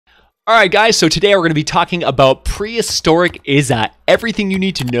Alright guys, so today we're going to be talking about Prehistoric Izza. Everything you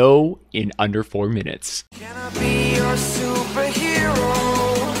need to know in under 4 minutes. Can I be your superhero?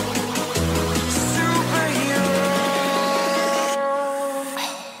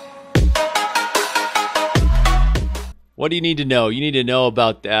 What do you need to know? You need to know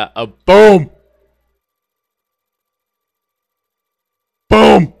about that. Boom!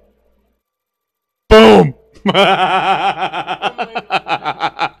 Boom! Boom!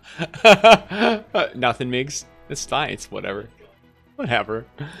 Nothing, MEAGS. It's fine. It's whatever. Whatever.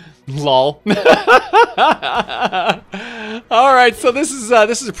 Lol. Alright, so this is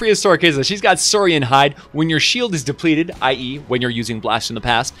a Prehistoric Izza. She's got Saurian Hide. When your shield is depleted, i.e. when you're using Blast in the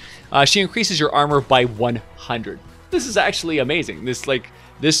past, she increases your armor by 100. This is actually amazing. This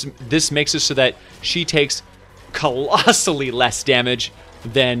makes it so that she takes colossally less damage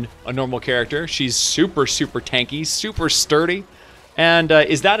than a normal character. She's super tanky, super sturdy. And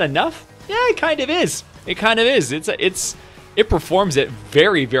is that enough? Yeah, it kind of is. It kind of is. It performs at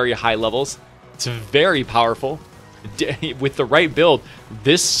very high levels. It's very powerful. With the right build,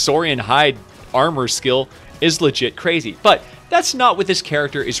 this Saurian Hide armor skill is legit crazy. But that's not what this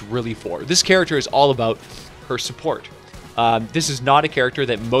character is really for. This character is all about her support. This is not a character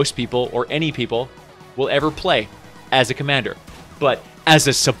that most people or any people will ever play as a commander. But as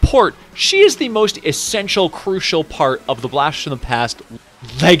a support, she is the most essential, crucial part of the Blast from the Past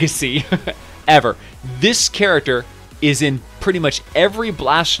legacy ever. This character is in pretty much every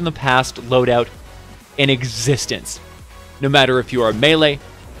Blast from the Past loadout in existence. No matter if you are melee,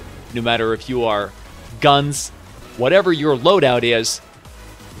 no matter if you are guns, whatever your loadout is,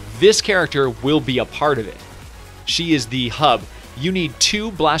 this character will be a part of it. She is the hub. You need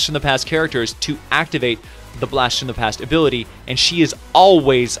 2 Blast from the Past characters to activate the Blast from the Past ability, and she is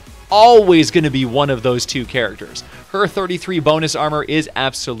always going to be one of those 2 characters. Her 33 bonus armor is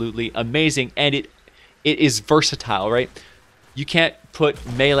absolutely amazing, and it is versatile, right? You can't put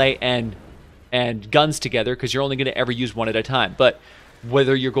melee and guns together because you're only going to ever use one at a time. But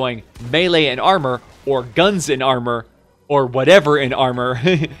whether you're going melee and armor, or guns and armor, or whatever in armor,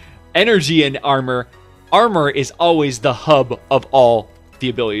 energy and armor, armor is always the hub of all the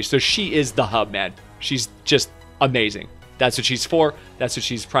abilities. So she is the hub, man. She's just amazing. That's what she's for. That's what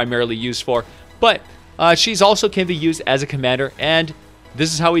she's primarily used for. But she's also can be used as a commander, and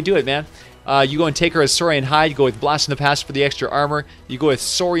this is how we do it, man. You go and take her as Saurian Hide. You go with Blast in the Past for the extra armor. You go with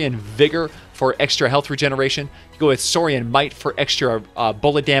Saurian Vigor for extra health regeneration. You go with Saurian Might for extra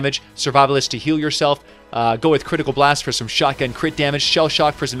bullet damage. Survivalist to heal yourself. Go with Critical Blast for some shotgun crit damage. Shell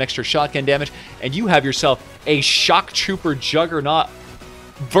Shock for some extra shotgun damage. And you have yourself a Shock Trooper Juggernaut.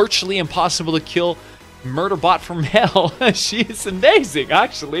 Virtually impossible to kill murder bot from hell. She is amazing,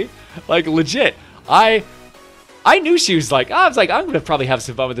 actually. Like, legit. I knew she was like, I was like, I'm gonna probably have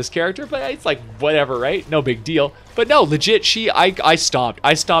some fun with this character, but it's like, whatever, right? No big deal. But no, legit, I stomped.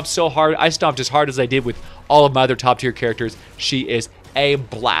 I stomped so hard. I stomped as hard as I did with all of my other top tier characters. She is a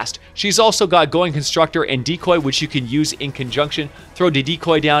blast. She's also got Going Constructor and Decoy, which you can use in conjunction. Throw the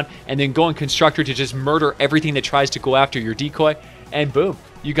Decoy down, and then Going Constructor to just murder everything that tries to go after your Decoy. And boom,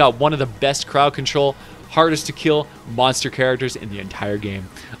 you got one of the best crowd control, hardest to kill monster characters in the entire game.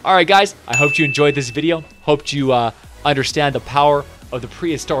 Alright guys, I hope you enjoyed this video. Hope you understand the power of the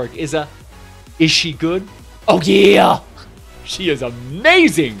Prehistoric Izza. Is she good? Oh yeah! She is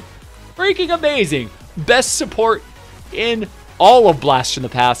amazing! Freaking amazing! Best support in all of Blast from the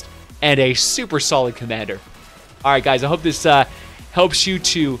Past, and a super solid commander. Alright guys, I hope this helps you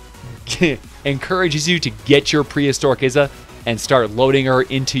to, encourages you to get your Prehistoric Izza and start loading her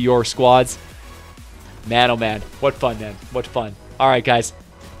into your squads. Man, oh man, what fun, man. What fun. Alright guys,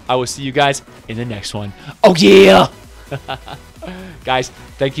 I will see you guys in the next one. Oh yeah! Guys,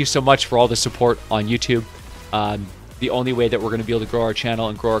 thank you so much for all the support on YouTube. The only way that we're going to be able to grow our channel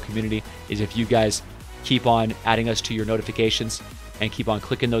and grow our community is if you guys keep on adding us to your notifications and keep on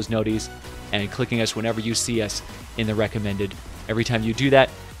clicking those noties and clicking us whenever you see us in the recommended. Every time you do that,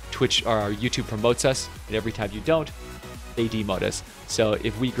 Twitch or our YouTube promotes us, and every time you don't, they demote us. So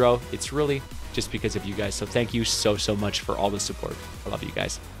if we grow, it's really just because of you guys. So thank you so much for all the support. I love you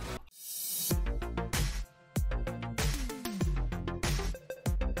guys.